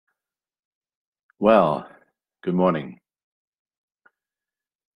Well, good morning.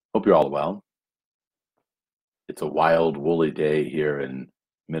 Hope you're all well. It's a wild, woolly day here in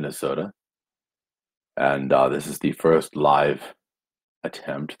Minnesota, and this is the first live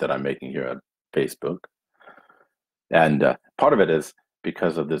attempt that I'm making here on Facebook. And part of it is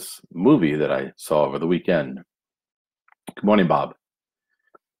because of this movie that I saw over the weekend. Good morning, Bob.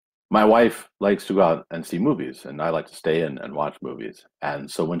 My wife likes to go out and see movies, and I like to stay in and watch movies.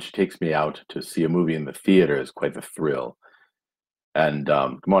 And so when she takes me out to see a movie in the theater is quite the thrill. And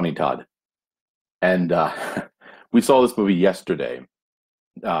good morning, Todd. And we saw this movie yesterday,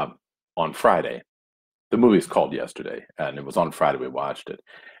 uh, on Friday. The movie is called Yesterday, and it was on Friday we watched it.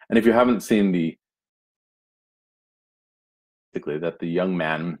 And if you haven't seen basically that the young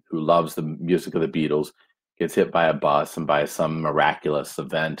man who loves the music of the Beatles gets hit by a bus, and by some miraculous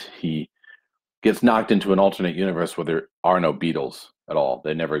event, he gets knocked into an alternate universe where there are no Beatles at all.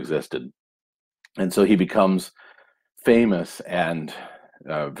 They never existed. And so he becomes famous and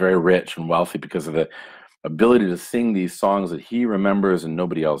very rich and wealthy because of the ability to sing these songs that he remembers and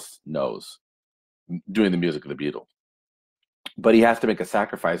nobody else knows, doing the music of the Beatles. But he has to make a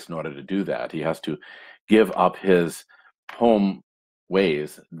sacrifice in order to do that. He has to give up his home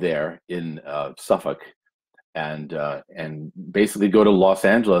ways there in Suffolk and basically go to Los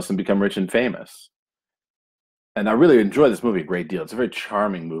Angeles and become rich and famous. And I really enjoy this movie a great deal. It's a very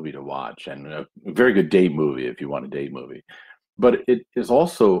charming movie to watch, and a very good date movie if you want a date movie. But it is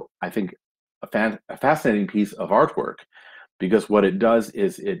also, I think, a fascinating piece of artwork, because what it does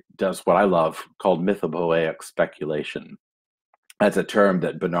is it does what I love called mythopoeic speculation. That's a term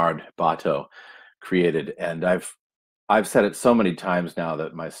that Bernard Bato created, and I've said it so many times now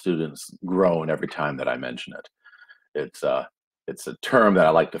that my students groan every time that I mention it. It's a term that I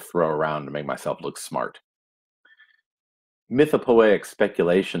like to throw around to make myself look smart. Mythopoeic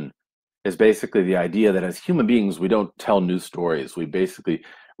speculation is basically the idea that as human beings, we don't tell new stories. We basically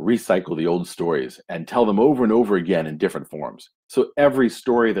recycle the old stories and tell them over and over again in different forms. So every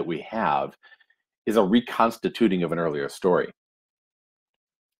story that we have is a reconstituting of an earlier story.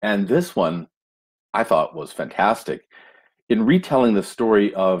 And this one I thought was fantastic in retelling the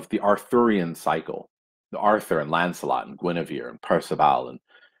story of the Arthurian cycle, the Arthur and Lancelot and Guinevere and Percival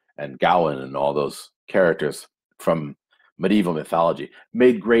and Gawain and all those characters from medieval mythology,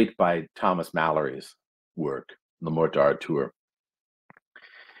 made great by Thomas Mallory's work, Le Morte d'Arthur.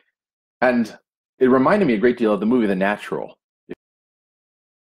 And it reminded me a great deal of the movie The Natural.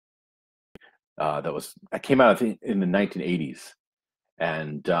 That came out, I think, in the 1980s.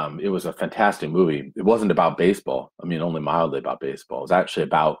 And it was a fantastic movie. It wasn't about baseball. I mean, only mildly about baseball. It was actually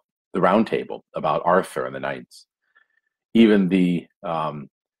about the Round Table, about Arthur and the knights. Even the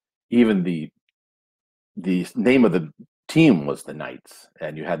name of the team was the Knights,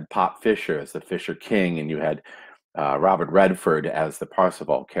 and you had Pop Fisher as the Fisher King, and you had Robert Redford as the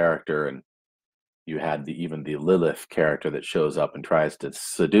Parsifal character, and you had even the Lilith character that shows up and tries to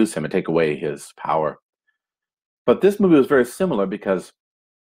seduce him and take away his power. But this movie was very similar because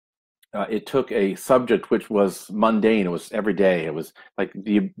it took a subject which was mundane. It was everyday. It was like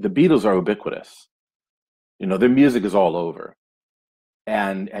the Beatles are ubiquitous. You know, their music is all over,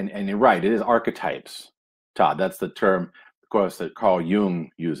 and you're right. It is archetypes, Todd. That's the term, of course, that Carl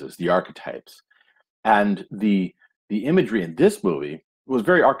Jung uses. The archetypes, and the imagery in this movie was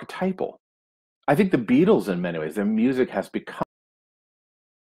very archetypal. I think the Beatles, in many ways, their music has become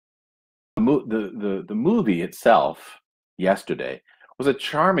the movie itself. Yesterday was a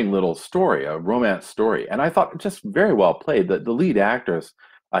charming little story, a romance story, and I thought just very well played. The lead actors,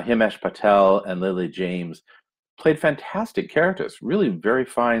 Himesh Patel and Lily James, played fantastic characters. Really, very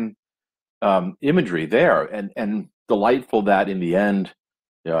fine imagery there, and delightful that in the end,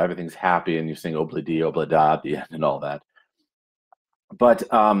 you know, everything's happy and you sing obla di obla da at the end and all that. But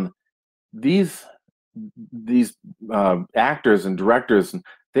these actors and directors,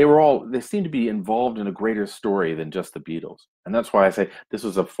 they seem to be involved in a greater story than just the Beatles. And that's why I say this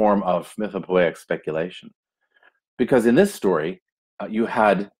was a form of mythopoeic speculation. Because in this story, you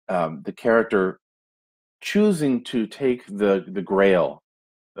had the character choosing to take the Grail.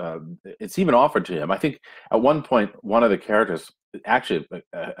 It's even offered to him. I think at one point, one of the characters, actually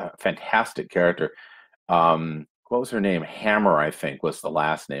a fantastic character, what was her name? Hammer, I think, was the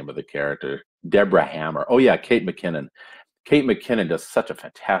last name of the character. Deborah Hammer. Oh yeah, Kate McKinnon. Kate McKinnon does such a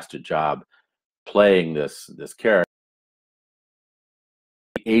fantastic job playing this character,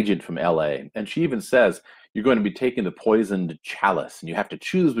 agent from LA. And she even says, you're going to be taking the poisoned chalice, and you have to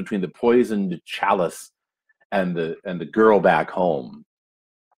choose between the poisoned chalice and the girl back home.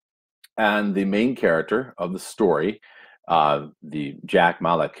 And the main character of the story, the Jack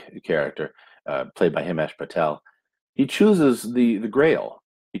Malek character, played by Himesh Patel, he chooses the Grail.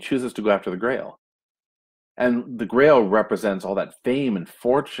 He chooses to go after the Grail. And the Grail represents all that fame and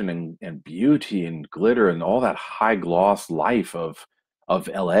fortune and beauty and glitter and all that high gloss life of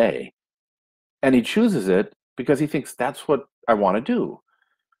LA. And he chooses it because he thinks that's what I want to do.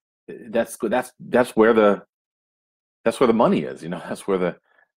 That's where the money is, that's where the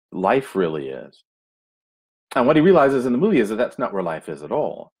life really is. And what he realizes in the movie is that that's not where life is at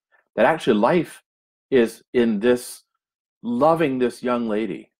all. That actually life is in this loving this young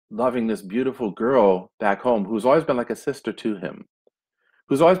lady, loving this beautiful girl back home who's always been like a sister to him,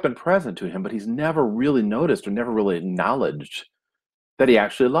 who's always been present to him, but he's never really noticed or never really acknowledged that he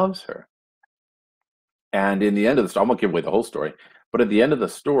actually loves her. And in the end of the story, I won't give away the whole story, but at the end of the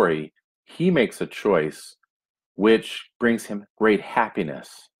story, he makes a choice which brings him great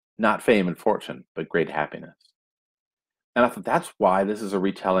happiness, not fame and fortune, but great happiness. And I thought that's why this is a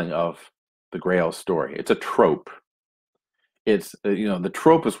retelling of the Grail story. It's a trope. It's, the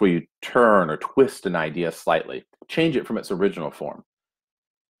trope is where you turn or twist an idea slightly, change it from its original form.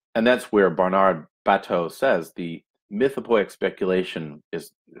 And that's where Bernard Bateau says the mythopoeic speculation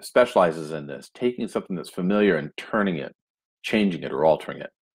specializes in this, taking something that's familiar and turning it, changing it or altering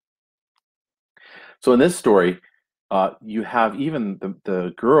it. So in this story, you have even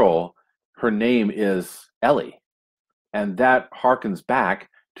the girl, her name is Ellie. And that harkens back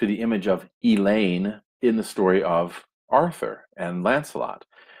to the image of Elaine in the story of Arthur and Lancelot.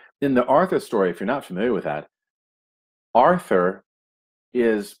 In the Arthur story, if you're not familiar with that, Arthur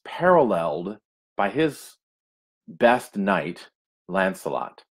is paralleled by his best knight,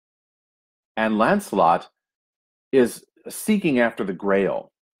 Lancelot. And Lancelot is seeking after the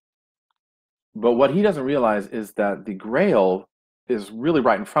Grail. But what he doesn't realize is that the Grail is really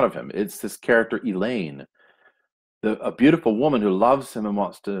right in front of him. It's this character, Elaine, a beautiful woman who loves him and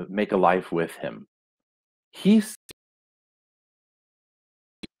wants to make a life with him. He's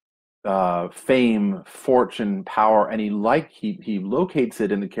fame, fortune, power, and he locates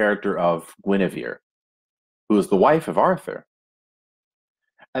it in the character of Guinevere, who is the wife of Arthur.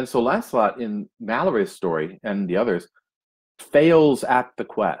 And so Lancelot in Mallory's story and the others fails at the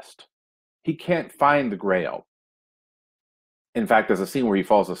quest. He can't find the Grail. In fact, there's a scene where he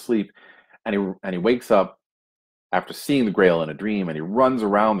falls asleep and he wakes up after seeing the Grail in a dream, and he runs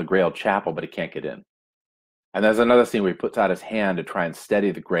around the Grail chapel, but he can't get in. And there's another scene where he puts out his hand to try and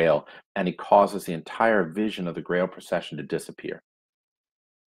steady the Grail, and he causes the entire vision of the Grail procession to disappear.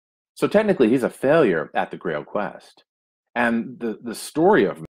 So technically, he's a failure at the Grail quest. And the story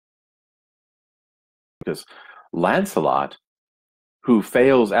of because Lancelot, who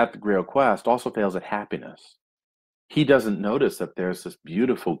fails at the Grail quest, also fails at happiness. He doesn't notice that there's this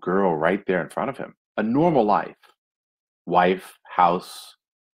beautiful girl right there in front of him, a normal life, wife, house,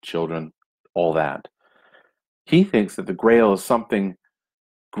 children, all that. He thinks that the Grail is something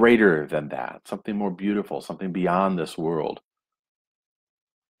greater than that, something more beautiful, something beyond this world.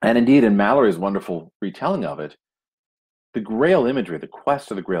 And indeed, in Mallory's wonderful retelling of it, the Grail imagery, the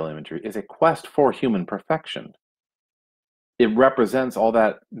quest of the Grail imagery, is a quest for human perfection. It represents all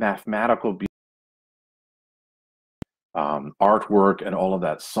that mathematical beauty, artwork, and all of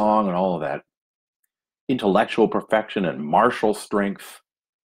that song, and all of that intellectual perfection and martial strength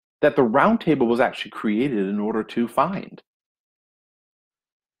that the Round Table was actually created in order to find.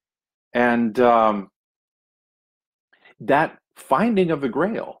 And that finding of the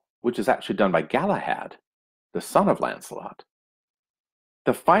Grail, which is actually done by Galahad, the son of Lancelot,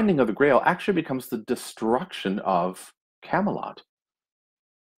 the finding of the Grail actually becomes the destruction of Camelot.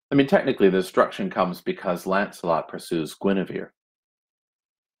 I mean, technically, the destruction comes because Lancelot pursues Guinevere.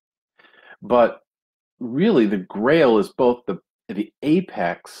 But really, the Grail is both the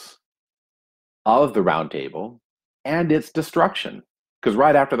apex of the Round Table and its destruction. Because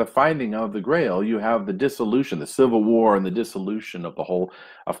right after the finding of the Grail, you have the dissolution, the civil war, and the dissolution of the whole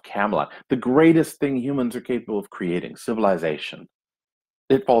of Camelot. The greatest thing humans are capable of creating, civilization.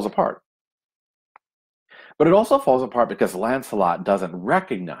 It falls apart. But it also falls apart because Lancelot doesn't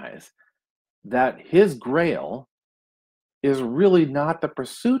recognize that his Grail is really not the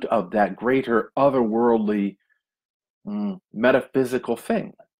pursuit of that greater otherworldly metaphysical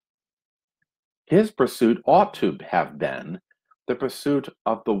thing. His pursuit ought to have been the pursuit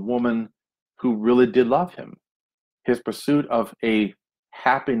of the woman who really did love him. His pursuit of a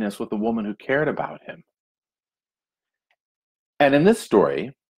happiness with the woman who cared about him. And in this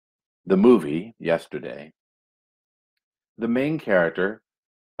story, the movie, Yesterday, the main character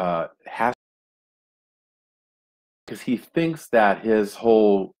has, because he thinks that his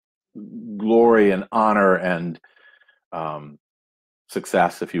whole glory and honor and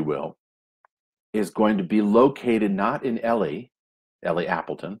success, if you will, is going to be located not in Ellie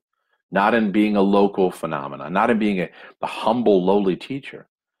Appleton, not in being a local phenomenon, not in being a humble, lowly teacher.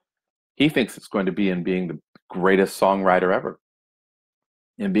 He thinks it's going to be in being the greatest songwriter ever,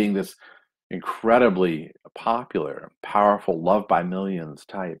 in being this incredibly popular, powerful, loved by millions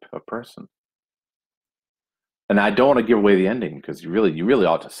type of person. And I don't want to give away the ending because you really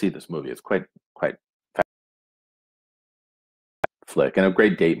ought to see this movie. It's quite flick and a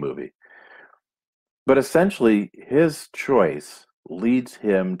great date movie. But essentially, his choice leads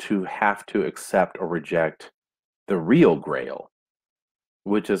him to have to accept or reject the real grail,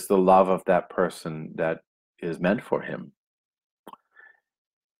 which is the love of that person that is meant for him.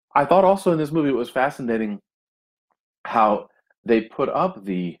 I thought also in this movie it was fascinating how they put up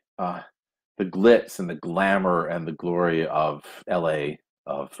the glitz and the glamour and the glory of LA,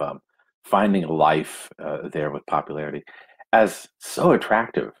 of finding a life there with popularity, as so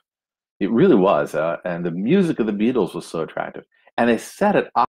attractive. It really was, and the music of the Beatles was so attractive, and they set it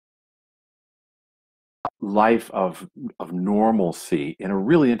up life of normalcy in a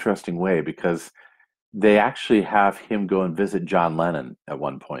really interesting way because they actually have him go and visit John Lennon at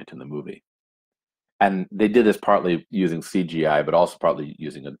one point in the movie. And they did this partly using CGI, but also partly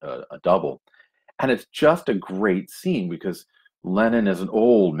using a double. And it's just a great scene because Lennon is an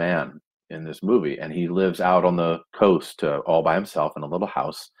old man in this movie, and he lives out on the coast all by himself in a little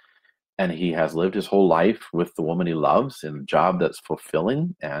house. And he has lived his whole life with the woman he loves in a job that's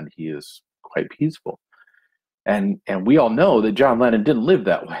fulfilling, and he is quite peaceful. And we all know that John Lennon didn't live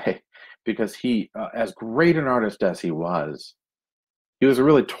that way because he, as great an artist as he was a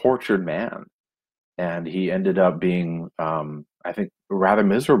really tortured man, and he ended up being, I think, a rather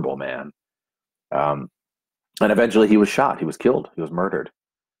miserable man. Um, and eventually he was shot, he was killed, he was murdered.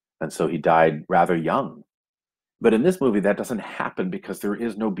 And so he died rather young. But in this movie, that doesn't happen because there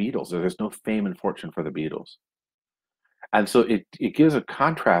is no Beatles. There's no fame and fortune for the Beatles. And so it gives a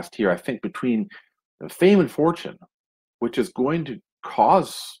contrast here, I think, between fame and fortune, which is going to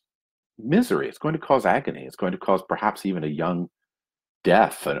cause misery. It's going to cause agony. It's going to cause perhaps even a young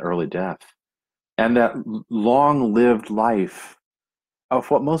death, an early death. And that long-lived life of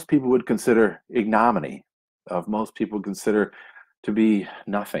what most people would consider ignominy, of most people consider to be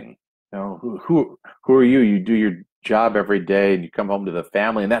nothing. You know, who are you? You do your job every day and you come home to the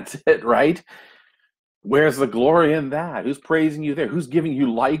family and that's it, right? Where's the glory in that? Who's praising you there? Who's giving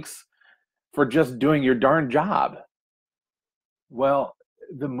you likes for just doing your darn job? Well,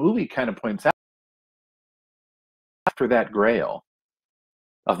 the movie kind of points out after that grail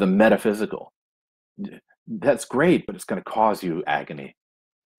of the metaphysical. That's great, but it's going to cause you agony.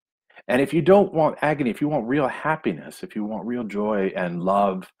 And if you don't want agony, if you want real happiness, if you want real joy and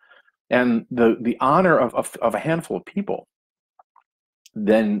love and the honor of a handful of people,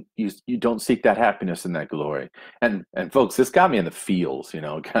 then you don't seek that happiness and that glory. And folks, this got me in the feels, you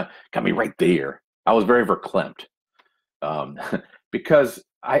know, got me right there. I was very verklempt. Because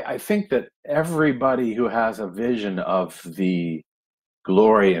I think that everybody who has a vision of the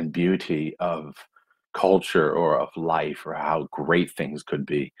glory and beauty of culture or of life or how great things could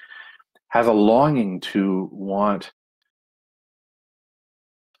be has a longing to want.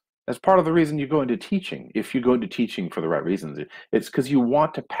 That's part of the reason you go into teaching. If you go into teaching for the right reasons, it's because you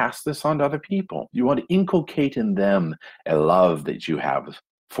want to pass this on to other people. You want to inculcate in them a love that you have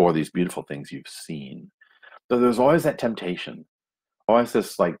for these beautiful things you've seen. So there's always that temptation, always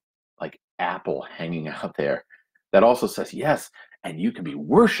this like apple hanging out there that also says, yes, and you can be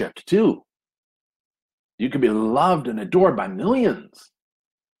worshipped too. You can be loved and adored by millions.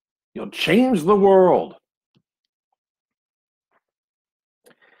 You'll change the world.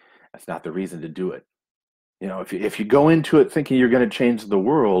 That's not the reason to do it. You know, if you go into it thinking you're going to change the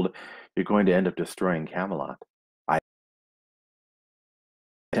world, you're going to end up destroying Camelot.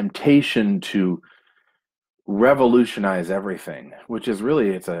 Temptation to revolutionize everything, which is really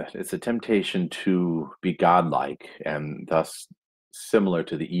it's a temptation to be godlike and thus similar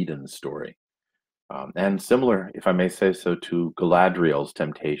to the Eden story. And similar, if I may say so, to Galadriel's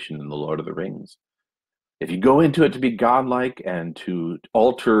temptation in The Lord of the Rings. If you go into it to be godlike and to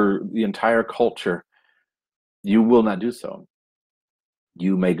alter the entire culture, you will not do so.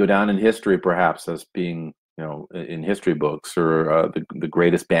 You may go down in history, perhaps, as being, you know, in history books or the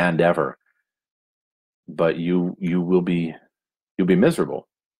greatest band ever, but you'll be miserable.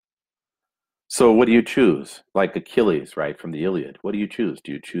 So, what do you choose? Like Achilles, right, from the Iliad. What do you choose?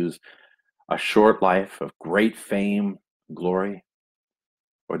 Do you choose a short life of great fame, glory?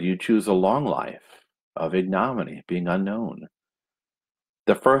 Or do you choose a long life of ignominy, being unknown?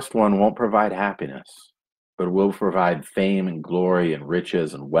 The first one won't provide happiness, but it will provide fame and glory and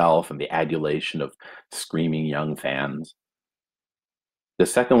riches and wealth and the adulation of screaming young fans. The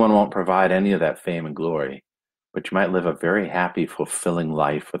second one won't provide any of that fame and glory, but you might live a very happy, fulfilling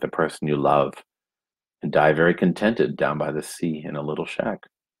life with the person you love and die very contented down by the sea in a little shack.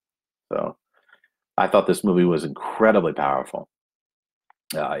 So I thought this movie was incredibly powerful.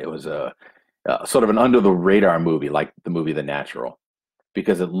 It was a sort of an under the radar movie, like the movie The Natural,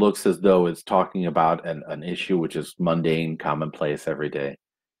 because it looks as though it's talking about an issue which is mundane, commonplace every day.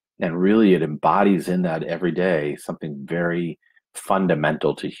 And really, it embodies in that every day something very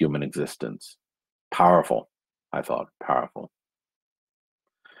fundamental to human existence. Powerful, I thought, powerful.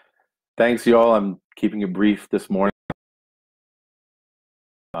 Thanks, y'all. I'm keeping it brief this morning.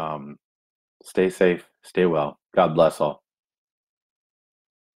 Um, Stay safe, stay well. God bless all.